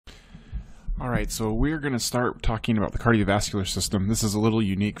Alright, so we're going to start talking about the cardiovascular system. This is a little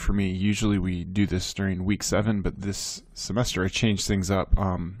unique for me. Usually we do this during week 7, but this semester I changed things up,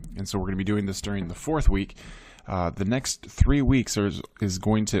 and so we're going to be doing this during the 4th week. The next 3 weeks is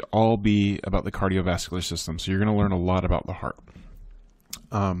going to all be about the cardiovascular system, so you're going to learn a lot about the heart.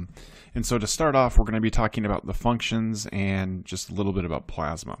 And so to start off, we're going to be talking about the functions and just a little bit about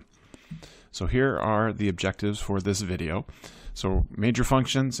plasma. So here are the objectives for this video. So major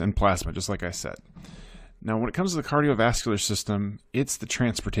functions and plasma, just like I said. Now when it comes to the cardiovascular system, it's the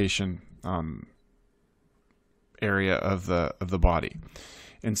transportation area of the body.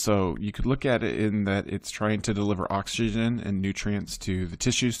 And so you could look at it in that it's trying to deliver oxygen and nutrients to the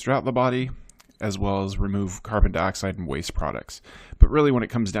tissues throughout the body, as well as remove carbon dioxide and waste products. But really when it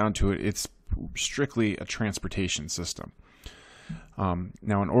comes down to it, it's strictly a transportation system.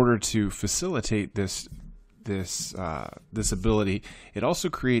 Now in order to facilitate this ability, it also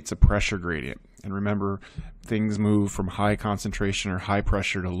creates a pressure gradient. And remember, things move from high concentration or high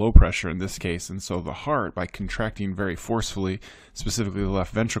pressure to low pressure in this case. And so the heart, by contracting very forcefully, specifically the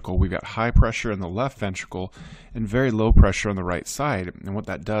left ventricle, we've got high pressure in the left ventricle and very low pressure on the right side. And what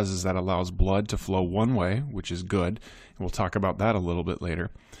that does is that allows blood to flow one way, which is good. And we'll talk about that a little bit later.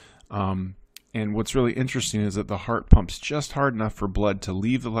 And what's really interesting is that the heart pumps just hard enough for blood to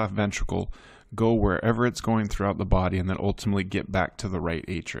leave the left ventricle, go wherever it's going throughout the body, and then ultimately get back to the right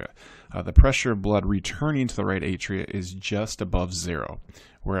atria. The pressure of blood returning to the right atria is just above 0,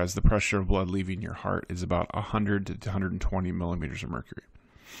 whereas the pressure of blood leaving your heart is about 100 to 120 millimeters of mercury.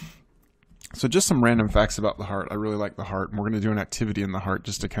 So just some random facts about the heart. I really like the heart, and we're going to do an activity in the heart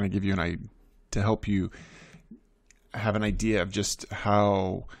just to kind of give you to help you have an idea of just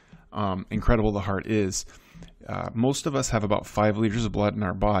how incredible the heart is. Most of us have about 5 liters of blood in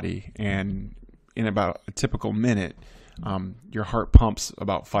our body, and in about a typical minute, your heart pumps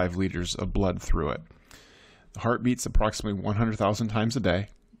about 5 liters of blood through it. The heart beats approximately 100,000 times a day,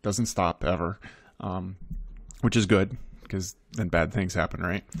 doesn't stop ever, which is good because then bad things happen,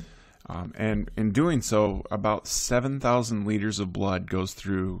 right? And in doing so, about 7,000 liters of blood goes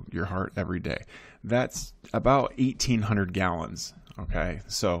through your heart every day. That's about 1,800 gallons, okay?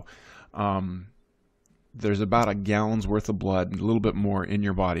 So there's about a gallon's worth of blood, a little bit more in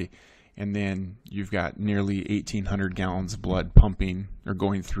your body, and then you've got nearly 1,800 gallons of blood pumping or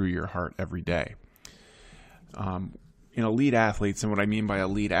going through your heart every day. In elite athletes, and what I mean by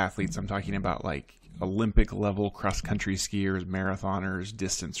elite athletes, I'm talking about like Olympic level cross-country skiers, marathoners,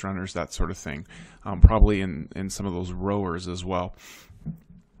 distance runners, that sort of thing, probably in some of those rowers as well.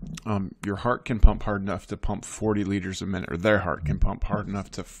 Your heart can pump hard enough to pump 40 liters a minute, or their heart can pump hard enough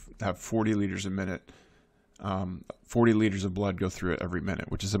to have 40 liters a minute, 40 liters of blood go through it every minute,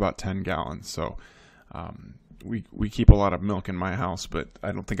 which is about 10 gallons. So we keep a lot of milk in my house, but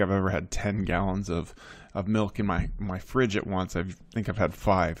I don't think I've ever had 10 gallons of milk in my fridge at once. I think I've had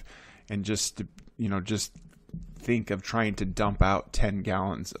 5, and just think of trying to dump out 10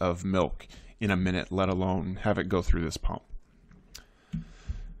 gallons of milk in a minute, let alone have it go through this pump.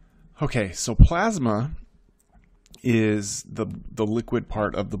 Okay, so plasma is the liquid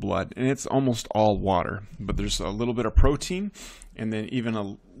part of the blood, and it's almost all water, but there's a little bit of protein and then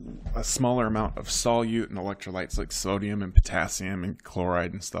even a smaller amount of solute and electrolytes like sodium and potassium and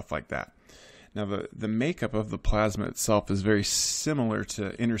chloride and stuff like that. Now the makeup of the plasma itself is very similar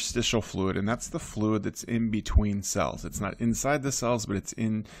to interstitial fluid, and that's the fluid that's in between cells. It's not inside the cells, but it's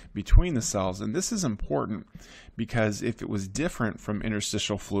in between the cells. And this is important because if it was different from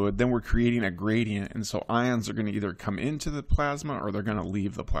interstitial fluid, then we're creating a gradient, and so ions are going to either come into the plasma or they're going to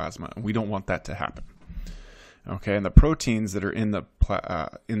leave the plasma, and we don't want that to happen. Okay, and the proteins that are in the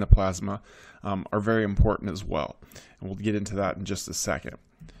plasma are very important as well, and we'll get into that in just a second.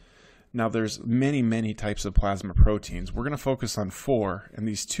 Now there's many types of plasma proteins. We're going to focus on 4, and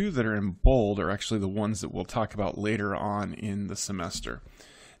these 2 that are in bold are actually the ones that we'll talk about later on in the semester.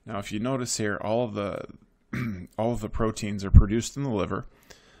 Now if you notice here, all of the proteins are produced in the liver,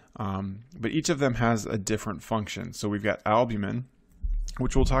 but each of them has a different function. So we've got albumin,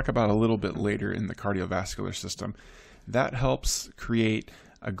 which we'll talk about a little bit later in the cardiovascular system. That helps create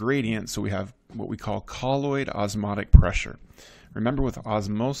a gradient, so we have what we call colloid osmotic pressure. Remember, with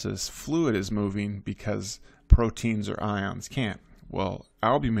osmosis, fluid is moving because proteins or ions can't. Well,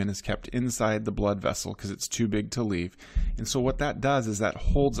 albumin is kept inside the blood vessel because it's too big to leave. And so what that does is that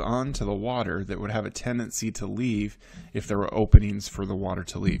holds on to the water that would have a tendency to leave if there were openings for the water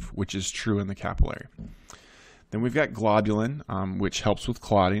to leave, which is true in the capillary. Then we've got globulin, which helps with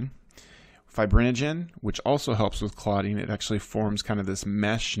clotting. Fibrinogen, which also helps with clotting. It actually forms kind of this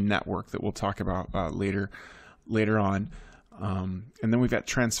mesh network that we'll talk about later on. And then we've got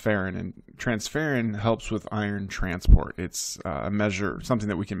transferrin, and transferrin helps with iron transport. It's something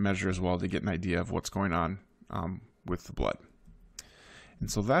that we can measure as well to get an idea of what's going on with the blood. And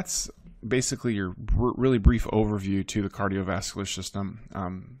so that's basically your really brief overview to the cardiovascular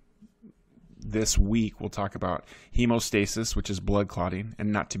system. This week we'll talk about hemostasis, which is blood clotting,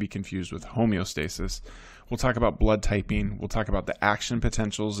 and not to be confused with homeostasis. We'll talk about blood typing. We'll talk about the action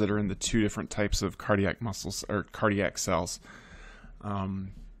potentials that are in the two different types of cardiac muscles or cardiac cells.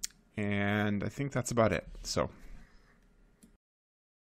 And I think that's about it. So